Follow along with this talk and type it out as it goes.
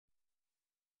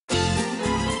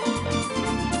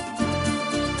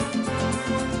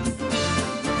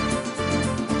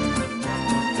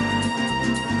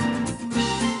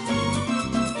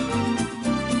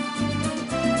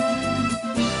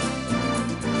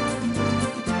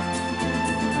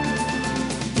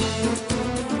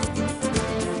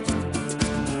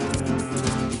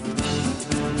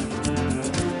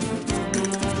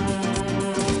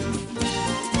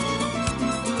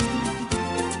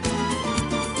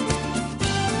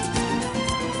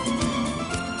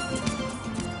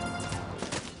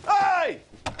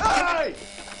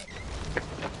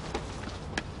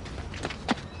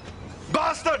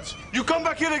You come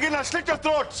back here again, I'll slit your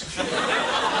throats!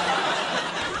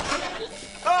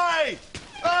 Aye!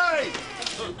 Aye!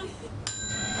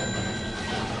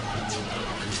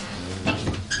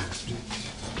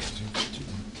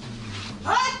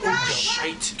 Oh,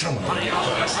 shite! Hurry up!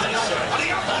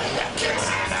 Hurry up!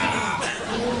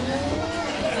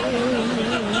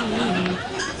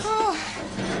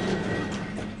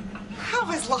 I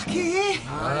was lucky, eh?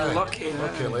 Aye, lucky.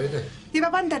 Lucky lady. You were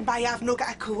wondering why I've not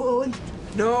got a coat on.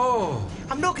 No.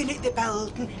 I'm not going out the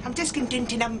building. I'm just going down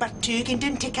to number 2, going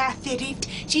down to Cathy Reid.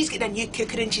 She's got a new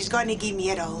cooker and she's going to give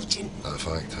me a rolling. That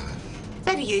fact,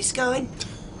 Where are you going?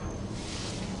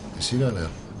 You see that there?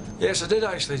 Yes, I did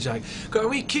actually, Jack. Got a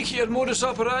wee kick at your modus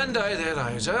operandi there,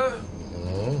 eyes, huh?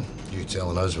 Oh, you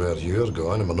telling us where you're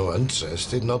going and we're not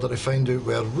interested in order to find out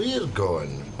where we're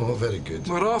going. Oh, very good.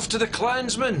 We're off to the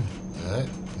Klansman. Aye,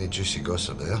 no juicy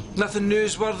gossip there. Nothing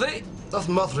newsworthy.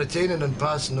 Nothing worth retaining and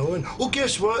passing on. Oh,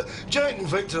 guess what? Jack and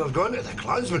Victor are going to the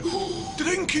Klansman.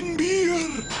 Drinking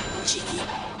beer! Cheeky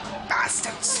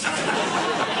bastards.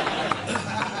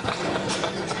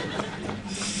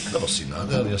 Never seen that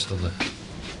there yesterday.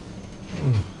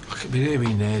 Look at me there, wee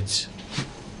Neds.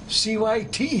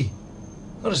 CYT?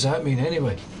 What does that mean,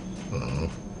 anyway? I don't know.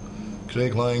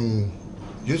 Craig Lang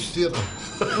Youth Theatre.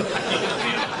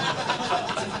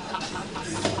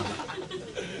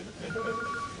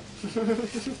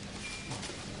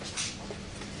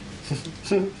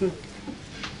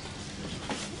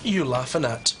 You laughing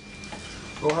at?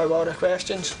 Know how all the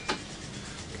questions?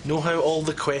 Know how all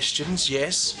the questions,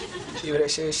 yes? See what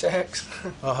it says, 6?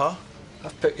 Uh-huh.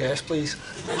 I've put yes, please.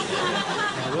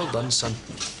 Yeah, well done, son.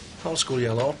 I'll score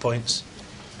you a lot of points.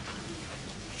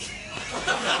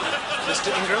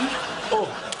 Mr. Ingram? Oh,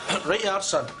 right you are,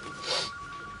 son.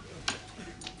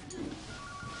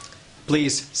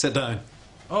 Please, sit down.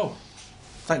 Oh,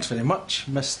 thanks very much,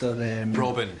 Mr.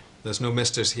 Robin. There's no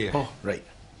misters here. Oh, right.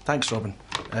 Thanks, Robin.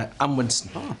 I'm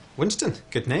Winston. Oh, Winston.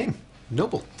 Good name.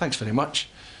 Noble. Thanks very much.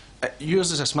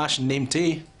 Yours is a smashing name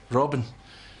too, Robin.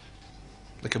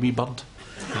 Like a wee bird.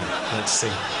 Let's see.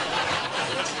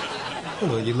 Oh,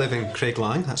 well, you live in Craig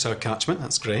Lang. That's our catchment.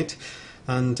 That's great.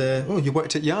 And, oh, you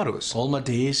worked at Yarrow's. All my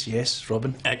days, yes,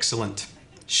 Robin. Excellent.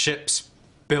 Ships,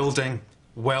 building,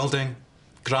 welding,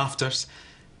 grafters.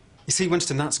 You see,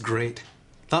 Winston, that's great.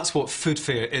 That's what Food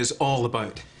Fair is all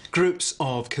about. Groups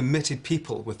of committed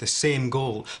people with the same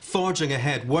goal, forging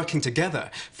ahead, working together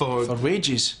for... For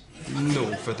wages?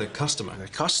 No, for the customer. The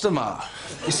customer?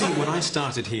 You see, when I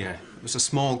started here, it was a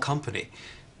small company,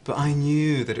 but I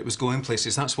knew that it was going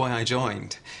places. That's why I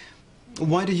joined.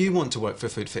 Why do you want to work for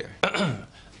Food Fair?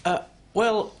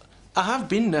 Well, I have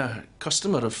been a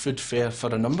customer of Food Fair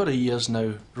for a number of years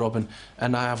now, Robin,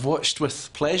 and I have watched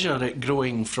with pleasure it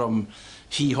growing from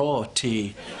hee-haw to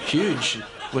huge,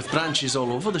 with branches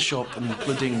all over the shop,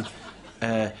 including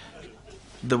the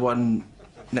one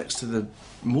next to the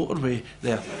motorway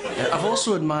there. I've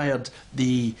also admired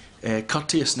the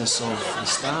courteousness of the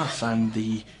staff and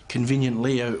the convenient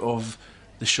layout of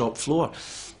the shop floor.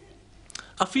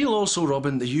 I feel also,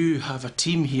 Robin, that you have a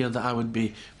team here that I would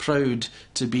be proud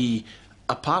to be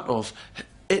a part of.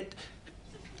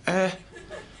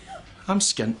 I'm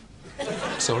skint.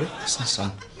 Sorry? Listen,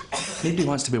 son, nobody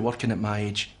wants to be working at my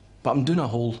age, but I'm doing a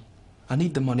hole. I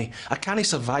need the money. I can't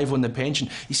survive on the pension.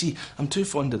 You see, I'm too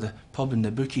fond of the pub and the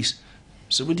bookies.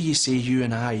 So what do you say you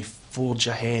and I forge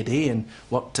ahead, and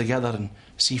work together and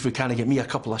see if we can get me a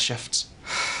couple of shifts?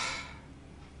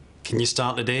 Can you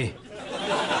start the day?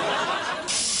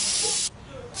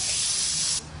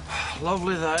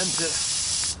 Lovely that,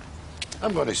 isn't it?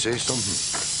 I'm going to say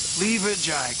something. Leave it,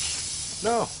 Jack.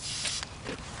 No.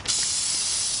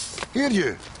 Here,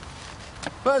 you.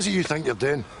 What is it you think you're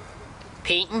doing?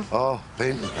 Painting. Oh,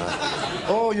 painting.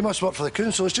 Oh, you must work for the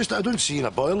council. It's just that I don't see you in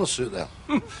a boiler suit there.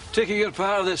 Taking your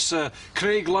part of this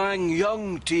Craig Lang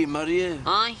Young team, are you?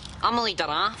 Aye, I'm a leader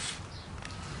half.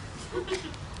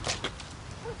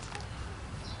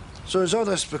 So is all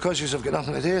this because you've got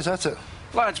nothing to do, is that it?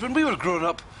 Lads, when we were growing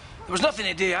up, there was nothing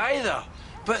to do either.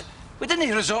 But we didn't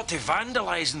resort to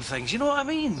vandalising things, you know what I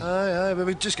mean? Aye, but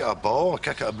we'd just get a ball,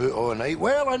 kick it about all night,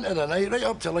 well into the night, right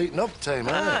up to lighting up time,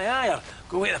 Aye, or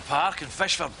go away to the park and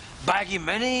fish for baggy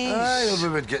minis. Aye, or we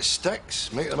would get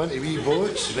sticks, make them into wee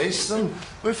boats, race them.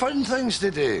 We found things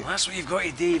to do. Well, that's what you've got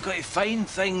to do. You've got to find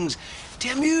things to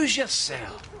amuse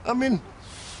yourself. I mean,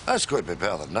 that's got to be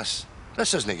better than this.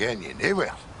 This isn't getting you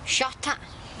anywhere. Shut it.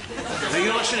 Now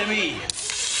you listen to me.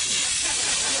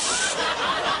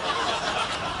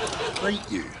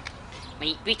 Right, you.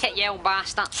 Right, beat it, you old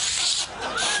bastard.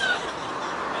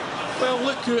 Well,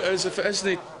 look who it is if it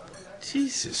isn't...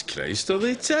 Jesus Christ, are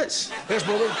they tits? Yes,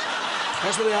 brother.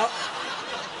 That's where they are.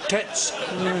 tits.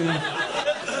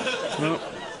 Well,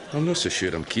 I'm not so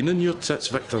sure I'm keen on your tits,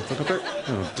 Victor. They're a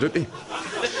bit, droopy.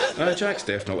 Jack's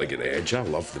definitely got the edge. I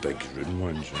love the big round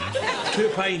ones. 2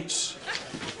 pints.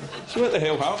 So what the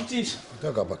hell happened to you?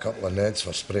 Dug up a couple of nets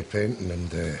for spray painting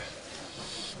and,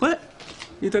 What?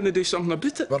 You didn't do something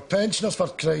about it? we're pensioners, for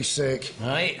Christ's sake.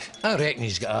 Right, I reckon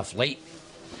he's got off light.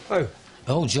 How?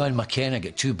 Old John McKenna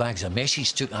got 2 bags of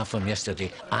messes took off him yesterday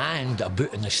and a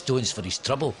boot in the stones for his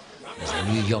trouble. There's a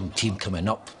new young team coming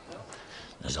up.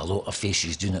 There's a lot of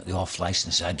faces doing it the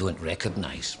off-licence I don't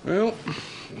recognise. Well,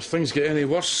 if things get any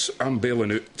worse, I'm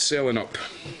bailing out, selling up.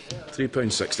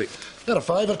 £3.60. They're a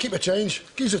fiver, keep a change.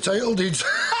 Keys the title deeds.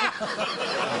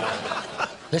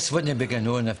 This wouldn't be going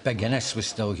on if Big Innes was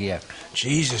still here.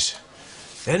 Jesus.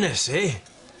 Innes, eh?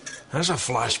 That's a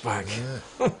flashback.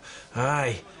 Yeah.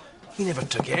 Aye. He never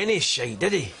took any shite,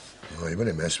 did he? No, you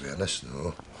wouldn't mess with this,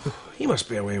 no. He must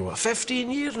be away, what, 15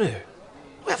 years now?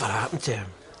 Whatever happened to him?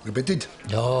 But did.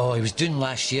 No, he was doing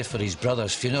last year for his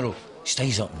brother's funeral. He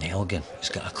stays up in Elgin. He's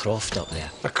got a croft up there.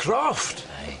 A croft?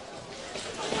 Aye.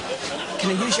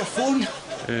 Can I use your phone?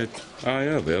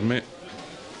 Aye, there, mate.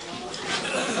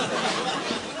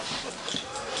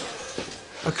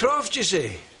 A croft, you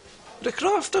say? Would a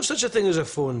croft have such a thing as a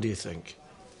phone, do you think?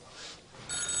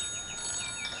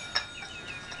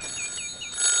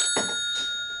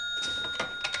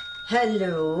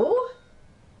 Hello?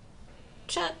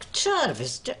 Chuck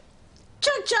Jarvis. Chuck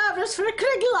Jarvis for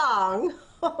Craiglong.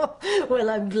 Well,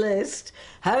 I'm blessed.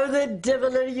 How the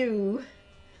devil are you?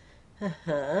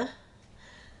 Uh-huh.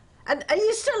 And are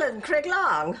you still in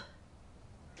Craiglong?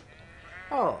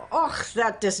 Oh,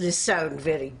 that doesn't sound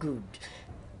very good.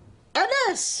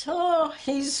 Innes, oh,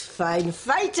 he's fine,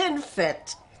 fighting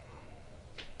fit.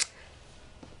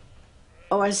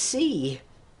 Oh, I see.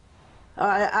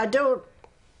 I don't...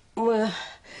 Well,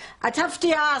 I'd have to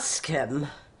ask him.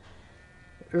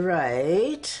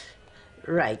 Right.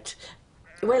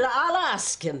 Well, I'll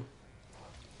ask him.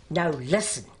 Now,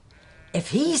 listen. If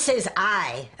he says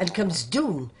aye and comes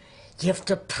down, you have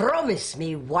to promise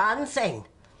me one thing.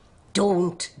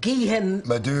 Don't give him...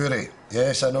 Maduri.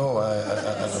 Yes, I know. I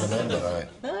remember,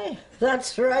 aye. Aye,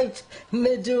 that's right,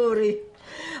 Midori.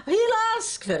 He'll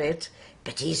ask for it,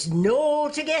 but he's no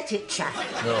to get it, chap.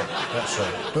 No, that's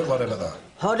right. Don't worry about that.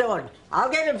 Hold on, I'll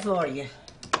get him for you.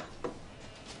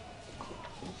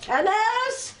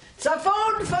 Innes, it's a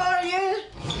phone for you.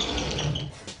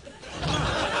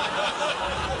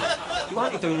 You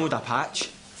want to download a patch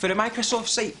for the Microsoft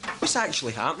site? What's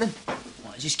actually happening?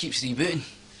 Well, it just keeps rebooting.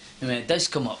 And when it does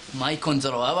come up, my icons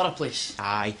are all over the place.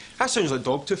 Aye, that sounds like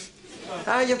Dogtooth.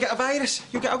 Aye, you'll get a virus.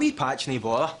 You'll get a wee patch, no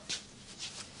bother.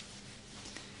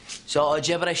 So all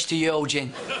gibberish to you, old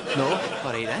Jane? No?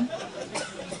 All right then.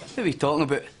 What are we talking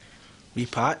about? Wee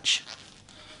patch.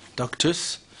 Dug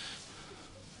tooth.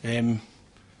 Is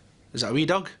that a wee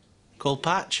dog? Called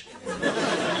Patch?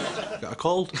 Got a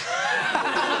cold?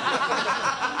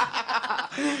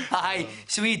 Aye,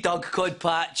 it's a wee dog called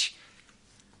Patch.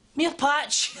 Mere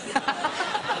Patch.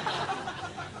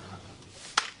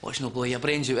 Watch no blow your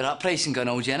brains out with that pricing gun,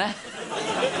 old Jenny.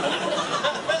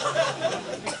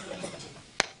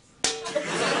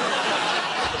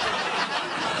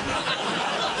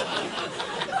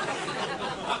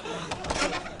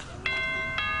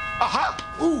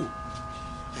 Aha! Ooh!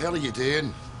 The hell are you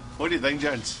doing? What do you think,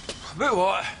 gents? About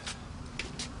what?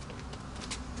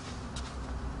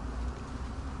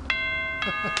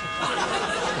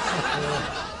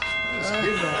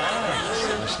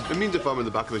 It means if I'm in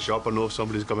the back of the shop, I know if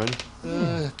somebody's come in.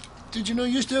 Did you know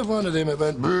you used to have one of them that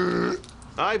went brrr?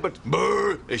 Aye, but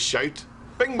brrr is shout.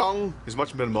 Bing bong is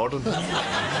much more modern.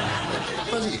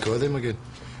 What is it you call them again?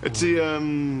 It's the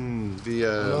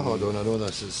No, hold on, I know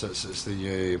this. It's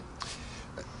the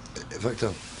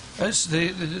Victor. It's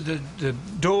the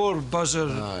door buzzer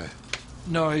Aye.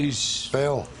 noise.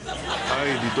 Bell.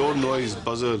 Aye, the door noise,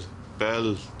 buzzer,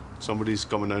 bell. Somebody's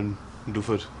coming in.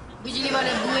 Doofert. बिजली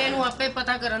वाले बुए नु आपे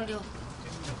पता करन दियो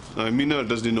I mean,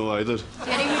 doesn't know either.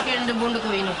 तेरी भी tend बुंड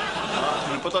कोई नहीं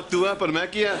मैंने पता तू है पर मैं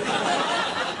क्या?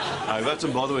 I've had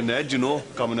some bother with Ned, you know,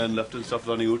 coming in, lifting stuff,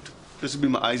 running out. This will be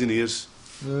my eyes and ears.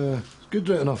 Good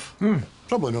right enough.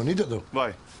 Probably no need it though.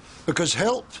 Why? Because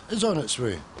help is on its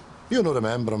way. You'll not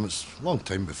remember him. It's a long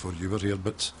time before you were here,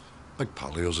 but big pal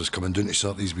of yours is coming down to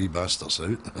sort these wee bastards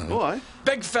out. Oh, aye?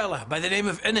 Big fella by the name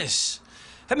of Innes.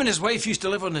 Him and his wife used to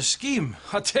live on the scheme.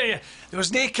 I tell you, there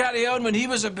was no carry on when he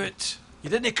was about. You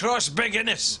didn't cross Big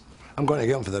Innes. I'm going to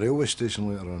get him for the railway station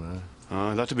later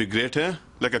on. That'd be great, eh?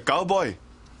 Like a cowboy,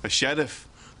 a sheriff,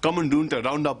 coming down to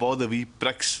round up all the wee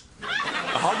pricks. A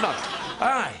hard nut.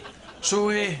 Aye. So,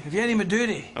 have you any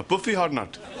Maduri? A puffy or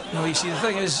not? No, you see, the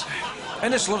thing is,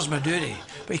 Innes loves Maduri,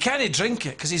 but he can't drink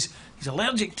it because he's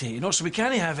allergic to it, you know, so we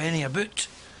can't have any about.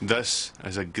 This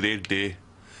is a great day.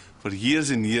 For years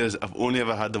and years, I've only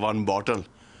ever had the one bottle,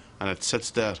 and it sits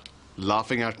there,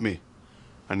 laughing at me.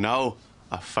 And now,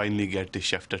 I finally get to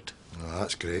shift it. Oh,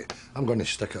 that's great. I'm going to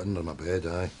stick it under my bed,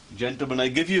 aye. Gentlemen, I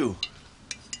give you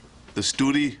the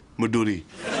Sturi Maduri.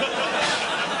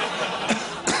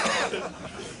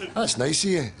 That's nice of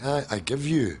you. Aye, I give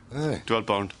you. Aye.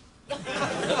 £12.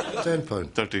 £10.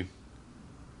 13.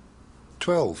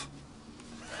 12.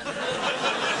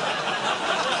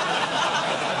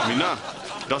 Mina,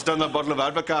 dust down that bottle of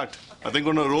Advocat. I think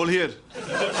we're on a roll here.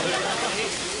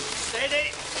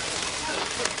 Steady.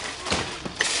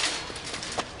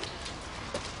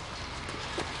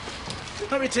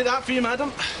 Let me take that for you,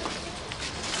 madam.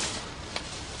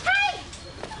 Hi!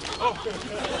 Oh,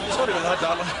 sorry about that,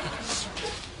 darling.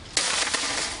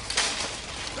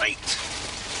 Right.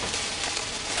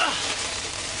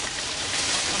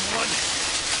 Come on.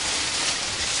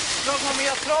 Struggling with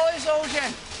your trolleys, old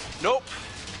gen? Nope.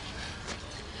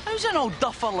 How's an old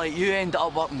duffer like you ended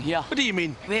up working here? What do you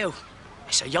mean? Well,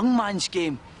 it's a young man's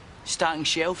game. Stacking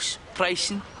shelves,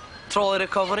 pricing, trolley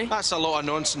recovery. That's a lot of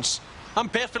nonsense. I'm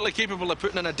perfectly capable of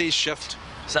putting in a day's shift.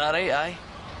 Is that right, aye?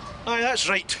 Aye, that's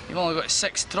right. You've only got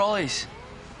 6 trolleys.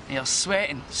 And you're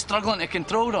sweating, struggling to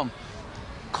control them.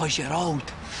 'Cause you're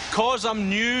old. 'Cause I'm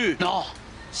new. No.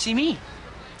 See me?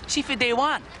 See for day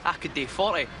one, I could do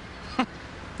 40.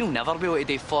 You'll never be able to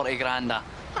do 40 grander.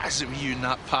 What is it with you and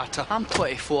that patter? I'm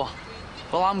 24.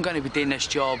 Well, I'm going to be doing this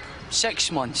job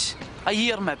 6 months, a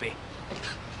year maybe.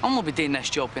 I'm going to be doing this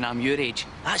job when I'm your age.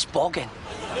 That's bogging.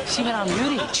 See, when I'm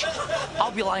your age,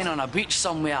 I'll be lying on a beach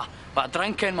somewhere with a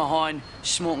drink in my hand,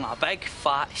 smoking a big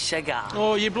fat cigar.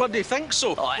 Oh, you bloody think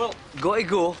so? Oh, well, got to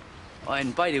go. Oh,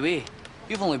 and by the way,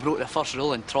 you've only broke the first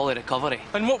rule in trolley recovery.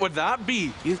 And what would that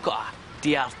be? You've got a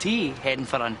DRT heading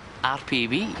for an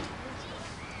RPB.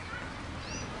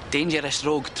 Dangerous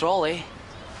rogue trolley,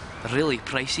 really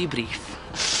pricey brief.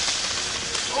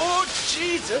 Oh,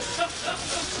 Jesus!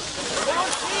 Oh,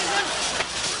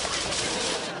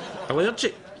 Jesus!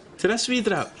 Allergic to this wee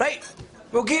drop. Right,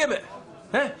 we'll give him it.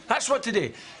 Huh? That's what to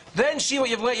do. Then see what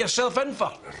you've let yourself in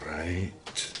for. Right.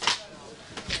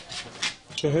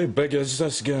 So how big is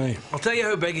this guy? I'll tell you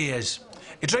how big he is.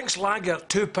 He drinks lager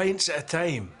 2 pints at a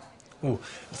time. Oh, in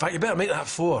fact, you better make that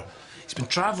 4. He's been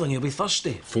travelling, he'll be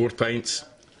thirsty. 4 pints?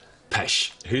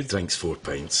 Pish. Who drinks 4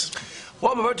 pints?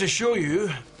 What I'm about to show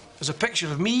you is a picture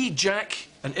of me, Jack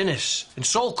and Innes in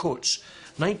Saltcoats,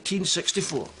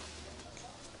 1964.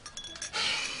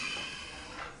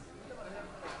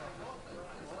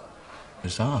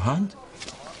 Is that a hand?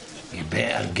 You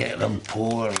better get them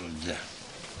poured.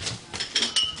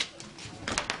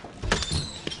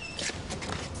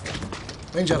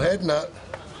 Mind your head in that.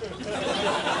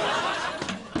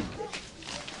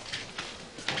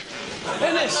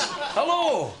 Innes,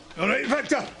 hello. All right,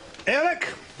 Victor. Eric?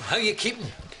 How you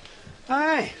keeping?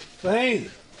 Aye, fine.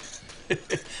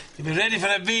 You been ready for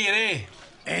a beer, eh?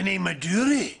 Any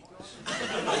Maduri?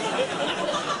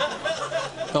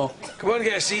 No. Come on,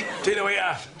 get a seat. Take the weight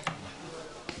off.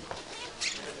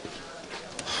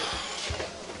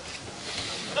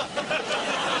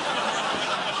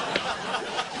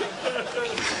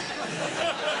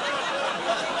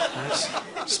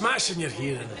 It's smashing your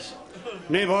hearing, Innes.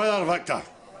 No bother, Victor.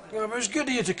 Well, it was good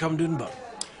of you to come down, but...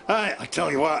 Aye, I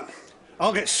tell you what.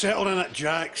 I'll get settled in at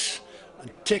Jack's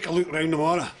and take a look round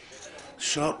tomorrow.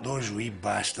 Sort those wee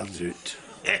bastards out.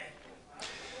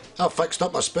 I've fixed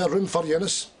up a spare room for you,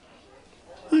 Innes.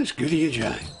 That's good of you,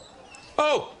 Jack.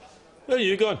 Oh! Where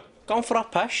you going? Gone for a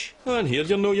pish. Oh, and here,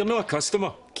 you're not a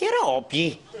customer. Get up,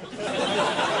 ye.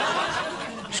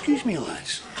 Excuse me,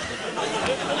 lads.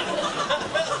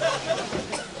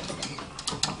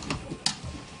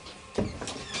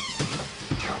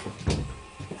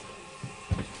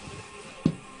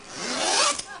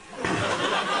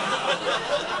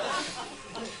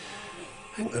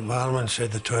 I think the barman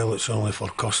said the toilet's only for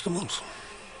customers.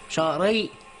 Is that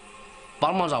right?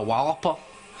 Barman's a walloper.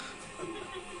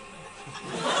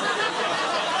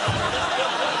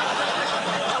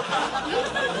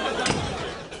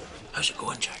 How's it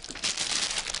going, Jack?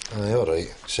 Aye, all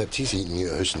right. Except he's eating you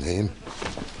at house and home.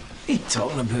 What are you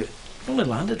talking about? Only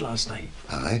landed last night.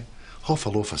 Aye. Half a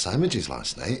loaf of sandwiches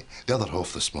last night, the other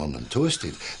half this morning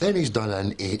toasted. Then he's done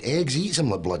in 8 eggs, eats them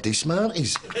like bloody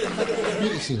Smarties.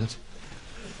 You seen it?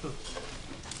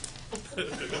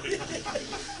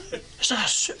 Is that a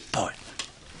soup pot?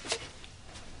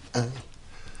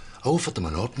 I offered him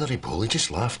an ordinary bowl, he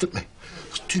just laughed at me.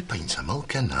 There's 2 pints of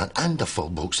milk in that and a full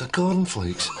box of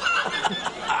cornflakes.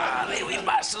 They wee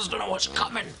bastards don't know what's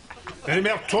coming. Any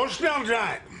more toast there,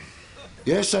 Jack?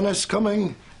 Yes, and it's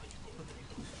coming.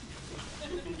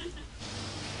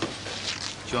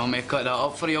 Do you want me to cut that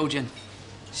up for you, Elgin?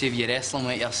 Save you wrestling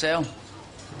with it yourself.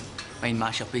 Mind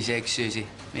mash up his eggs, Susie.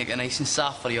 Make it nice and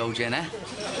soft for you, Elgin, eh?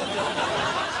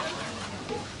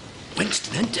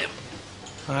 Winston, isn't it?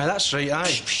 Aye, that's right,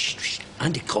 aye.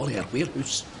 Andy Collier,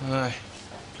 warehouse. Aye.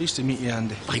 Pleased to meet you,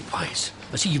 Andy. Likewise.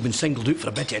 I see you've been singled out for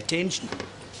a bit of attention.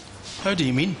 How do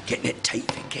you mean? Getting it tight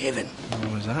for Kevin.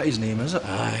 Oh, is that his name, is it?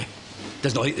 Aye.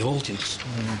 Doesn't like the Altons.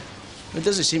 It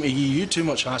doesn't seem to give you too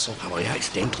much hassle. Well, I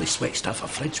accidentally switched off a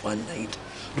fridge one night.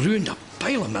 Ruined a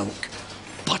pile of milk.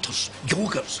 Butters,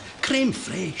 yogurts, creme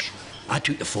fraiche. I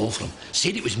took the fall from him.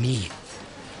 Said it was me.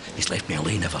 He's left me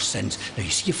alone ever since. Now, you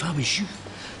see, if I was you,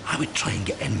 I would try and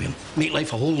get in with him. Make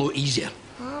life a whole lot easier.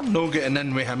 I'm not getting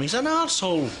in with him. He's an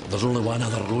arsehole. There's only one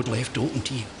other road left open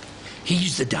to you.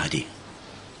 He's the daddy.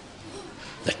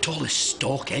 The tallest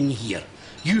stalk in here.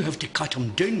 You have to cut him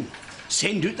down.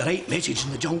 Send out the right message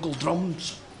in the jungle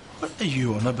drums. What are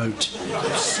you on about?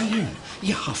 I'm saying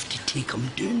you have to take him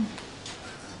down.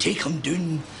 Take him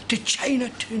down to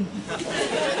Chinatown.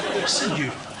 Listen,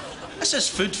 you. This is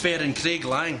Food Fair in Craig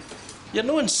Lang. You're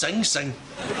no in Sing Sing.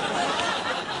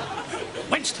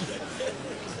 Winston,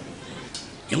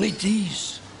 you'll need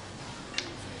these.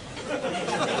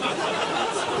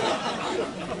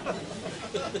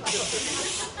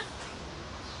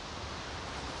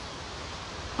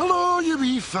 Hello, you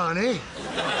wee fanny.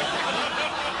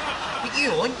 What you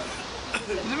on?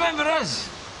 Remember us?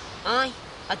 Aye,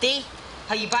 a day.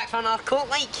 How you back from our coat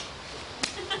like?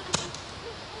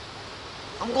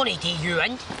 I'm gonna do you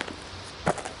in.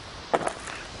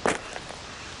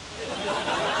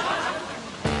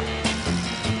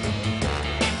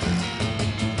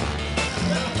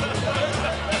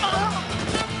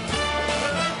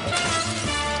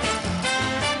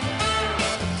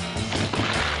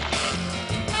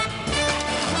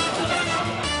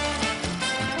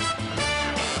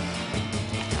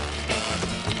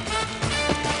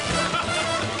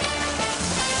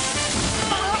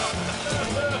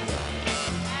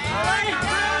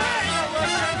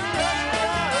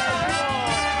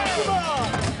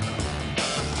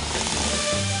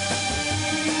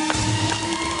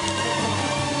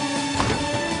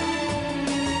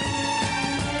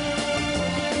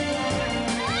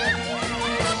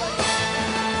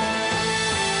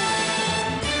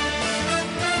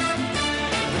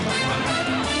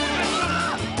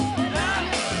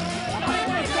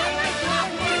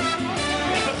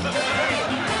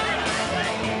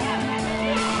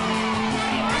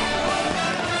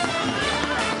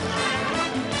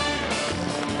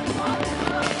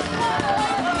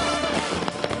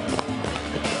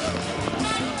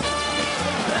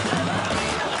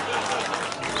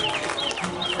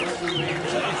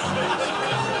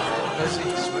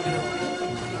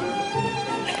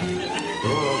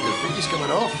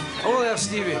 Oh, there,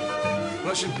 Stevie.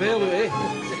 What's your bail, eh?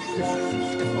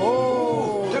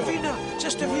 Oh, Davina,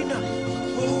 just Davina.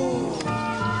 Oh,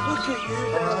 look at you.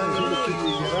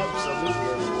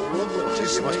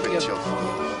 Just must be chilled.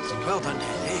 Well done,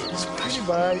 eh?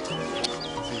 Bye.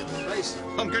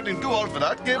 I'm getting too old for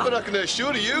that game, but I can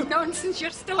assure you. Nonsense,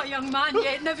 you're still a young man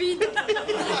yet, Naveed.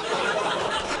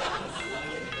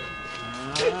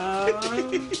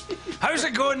 How's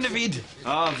it going, Naveed?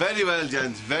 Ah, very well,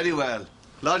 gents, very well.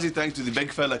 Largely thanks to the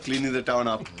big fella cleaning the town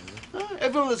up.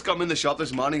 Everyone that's come in the shop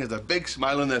this morning has a big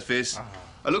smile on their face.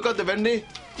 I look at the Wendy,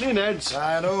 clean heads.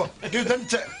 I know. Good,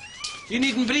 isn't it? You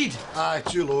needn't breed? Aye,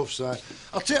 2 loaves, aye.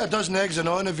 I'll take a dozen eggs and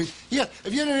on if you... Here,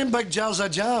 have you any of them big jars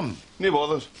of jam? No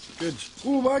bother. Good.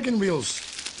 Oh, wagon wheels.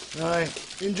 Aye,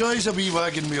 he enjoys a wee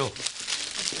wagon wheel.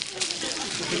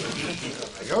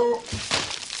 There you go.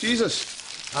 Jesus.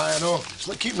 Aye, I know. It's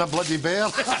like keeping a bloody bear.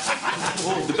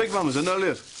 Oh, the big man was in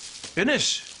earlier.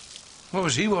 Innes? What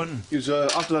was he wanting? He was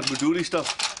after that Maduri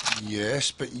stuff.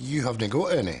 Yes, but you haven't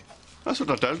got any. That's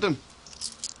what I told him.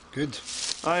 Good.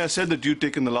 Aye, I said that you'd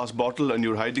taken the last bottle and you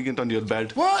were hiding it under your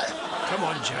bed. What? Come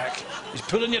on, Jack. He's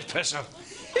pulling your pisser.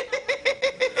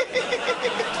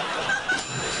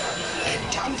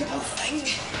 Intangible thing.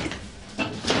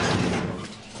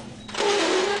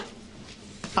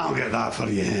 I'll get that for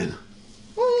you, Hen.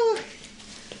 Oh,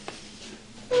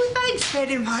 thanks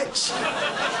very much.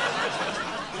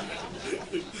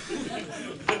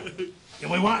 You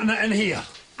we wanting it in here?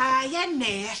 Aye, in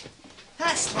there.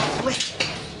 That's lovely.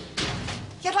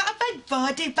 You're like a big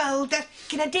bodybuilder.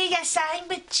 Can I do you a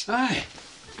sandwich? Aye.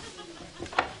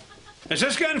 Is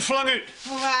this getting flung out?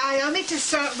 Oh, aye, I'll need to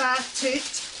sort that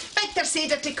out. Victor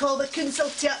said her to call the council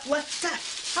to uplift her.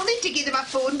 I'll need to give them a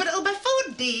phone, but it'll be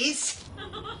 4 days.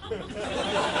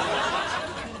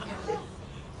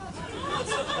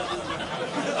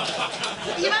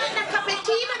 You want a cup of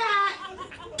tea with that?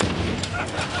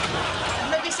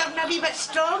 Maybe something a wee bit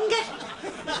stronger.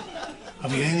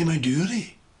 Have you any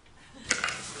Maduri?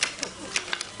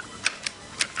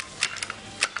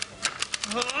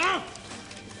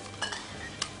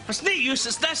 It's no use,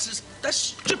 it's this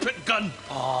stupid gun.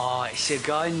 Oh, it's your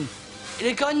gun.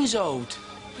 The gun's old.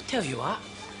 I'll tell you what,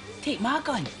 take my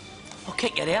gun. I'll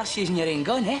kick your ass using your own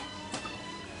gun, eh?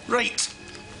 Right.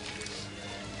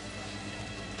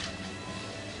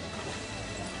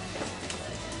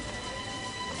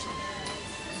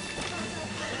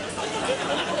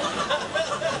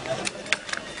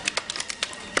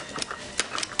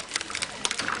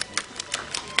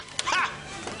 Ha!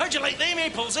 How'd you like them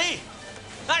apples, eh?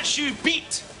 That's you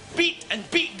beat,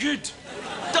 and beat good.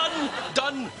 Done,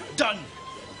 done, done.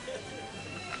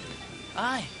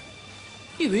 Aye.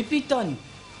 You would be done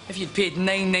if you'd paid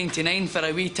 $9.99 for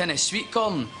a wee tin of sweet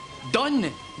corn.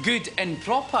 Done, good and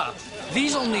proper.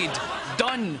 These'll need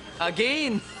done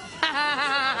again.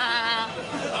 I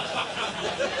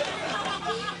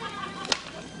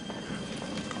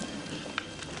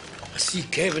see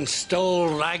Kevin still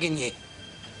ragging you.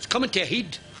 It's coming to a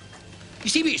head. You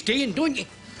see what he's doing, don't you?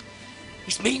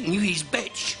 He's making you his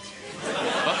bitch.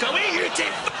 Look away, you two!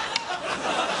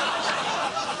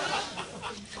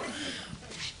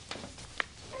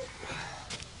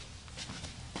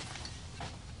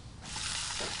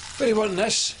 Where do you want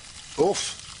this?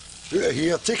 Off. Out of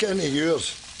here. Take it into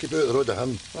yours. Keep out the road of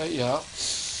him. Right, yeah. Oh,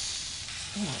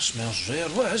 it smells rare.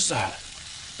 What is that?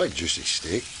 Big juicy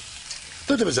steak.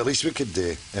 Thought it was the least we could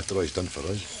do after all he's done for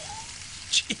us.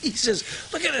 Jesus,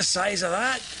 look at the size of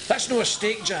that. That's no a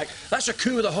steak, Jack. That's a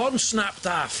coup with the horn snapped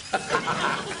off.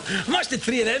 How much did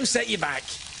 3 of them set you back?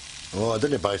 Oh, I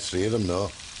didn't buy 3 of them,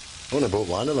 no. I only bought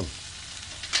 1 of them.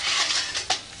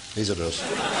 These are yours.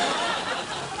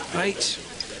 Right.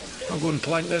 I'll go and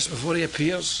plank this before he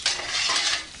appears.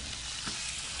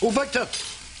 Oh, Victor!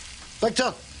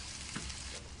 Victor!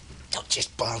 Don't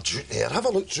just barge out there. Have a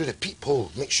look through the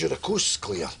peephole. Make sure the coast's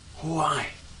clear. Why?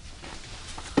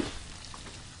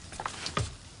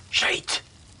 Shite!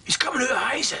 He's coming out of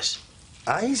Isis.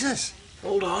 Isis?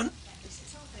 Hold on.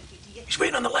 He's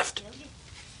waiting on the lift.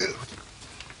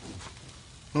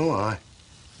 Oh, aye.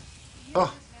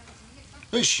 Oh,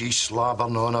 who's she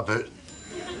slabbering on about?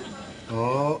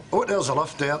 Oh, there's a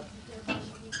lift there.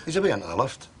 He's away into the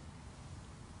lift.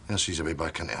 And she's away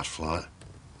back into her flat.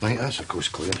 Right, that's the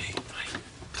coast clear. Right.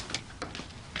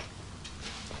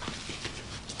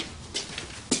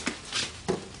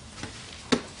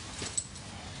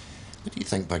 What do you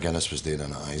think Big Innes was doing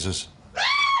in Isis? Come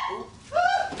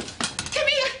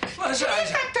here. What is it,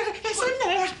 Isa? Victor, it's in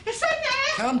there. It's in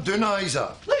there. Calm down,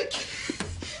 Isa. Look.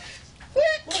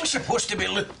 What was supposed to be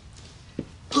look?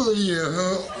 Oh, yeah.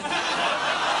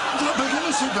 Is that Big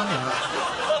Innes who done that?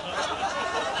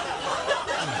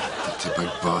 Dirty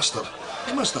big bastard.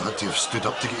 He must have had to have stood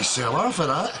up to get his cell off for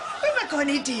that. What am I going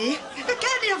to do? I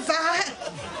can't have that.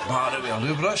 Bar it with a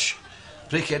loo brush.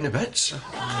 Break it into bits. Oh,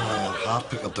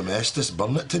 Harpic or Domestus,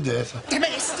 burn it to death.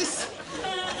 Domestus.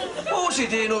 What was he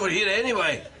doing over here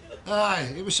anyway?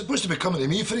 Aye, he was supposed to be coming to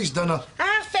me for his dinner.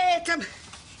 I fed him.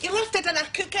 He left it in a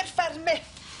cooker for me.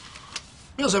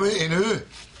 Where's he waiting now?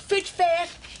 Food fair.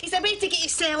 He's away to get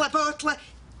his sell a bottle of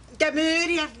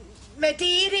Damuria,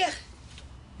 Madeira.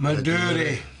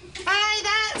 Maduri. Aye,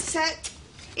 that's it.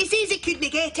 He says he couldn't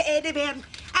get it anywhere.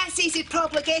 I says he'd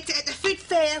probably get it at the food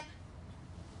fair.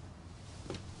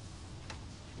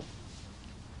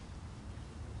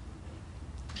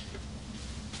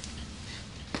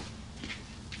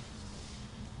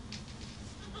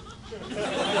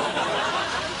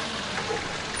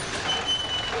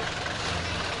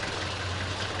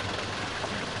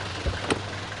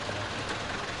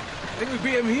 I think we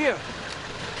beat him here.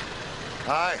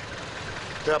 Aye.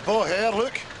 They're both here,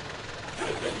 look.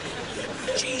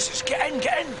 Jesus, get in,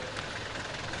 get in.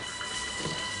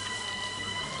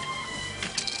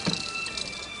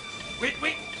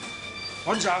 Wait.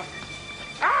 One's off.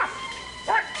 Ah!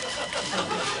 What?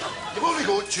 You've only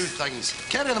got 2 things.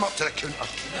 Carry them up to the counter.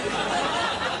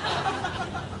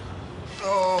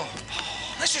 Oh.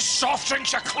 This is soft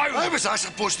drinks, you clown. How was I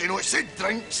supposed to know? It said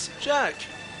drinks. Jack,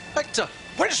 Victor,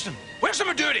 Winston, where's the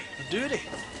Maduri? Maduri?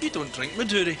 You don't drink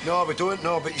Maduri. No, we don't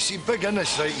know, but you see, Big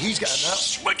Innes, right, he's got a nap.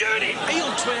 Maduri!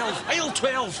 Aisle 12, aisle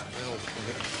 12.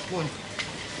 Come on.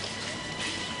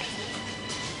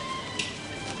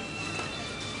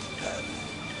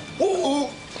 Oh,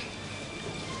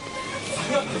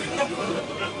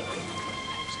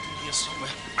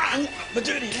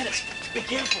 Be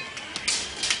careful.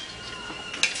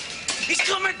 He's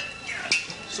coming!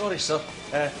 Sorry, sir.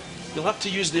 You'll have to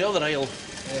use the other aisle.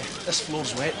 This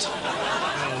floor's wet.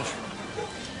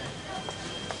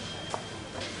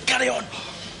 Carry on.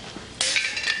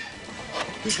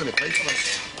 Who's going to pay for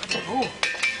this? I don't know.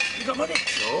 You got money?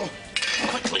 No.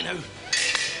 Quickly now.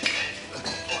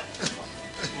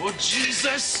 Oh,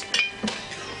 Jesus!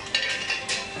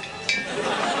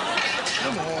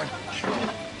 Come on.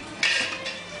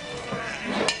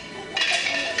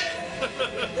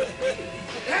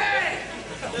 Hey!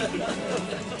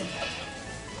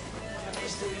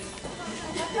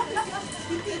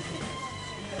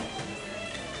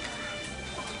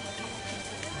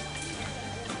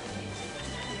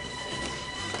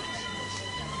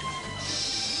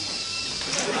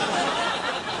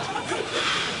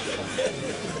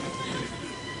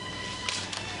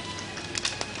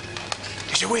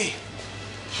 He's away.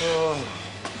 Oh.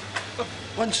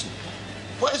 Winston,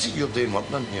 what is it you're doing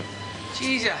working in here?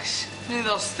 Jesus, now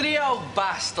there's 3 old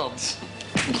bastards.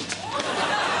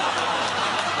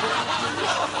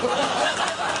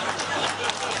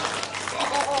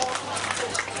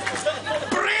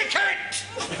 Break it!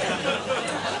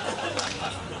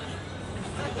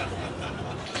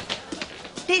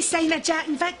 No sign of Jack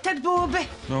and Victor, Bobby.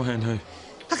 No, hen, how?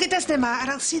 Look, it doesn't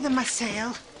matter. I'll see them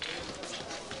myself.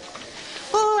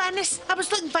 Oh, Innes, I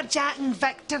was looking for Jack and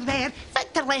Victor there.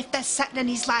 Victor left us sitting in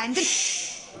his landing.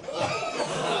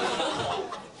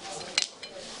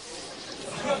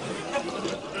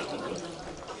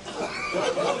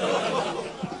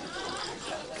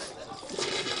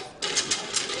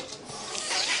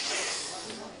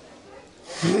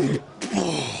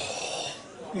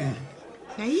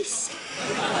 Nice.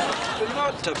 Been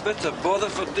not a bit of bother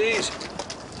for days.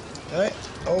 Aye,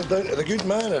 all down to the good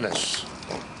man in us.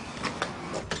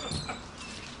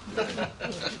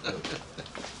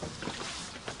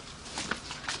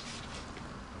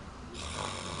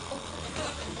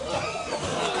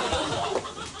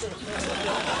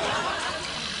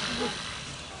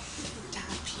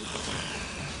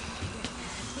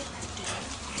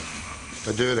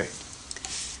 Maduri.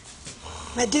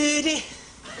 Maduri.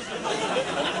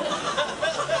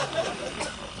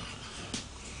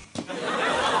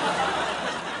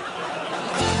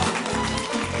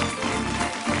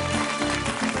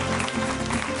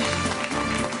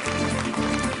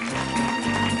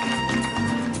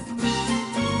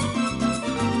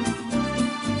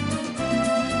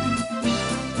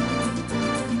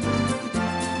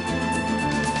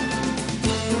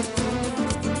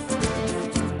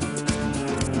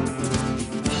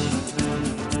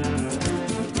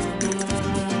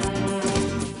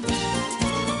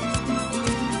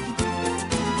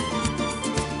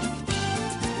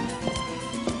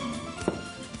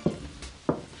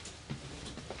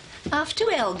 Off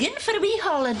to Elgin for a wee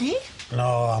holiday?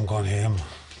 No, I'm going home.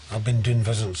 I've been doing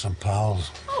visiting some pals.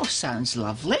 Oh, sounds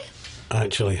lovely.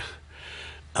 Actually,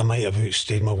 I might have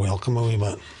outstayed my welcome a wee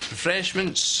bit.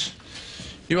 Refreshments.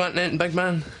 You want anything, big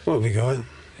man? What have we got?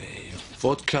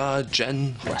 Vodka,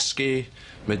 gin, whiskey,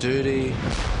 Maduri.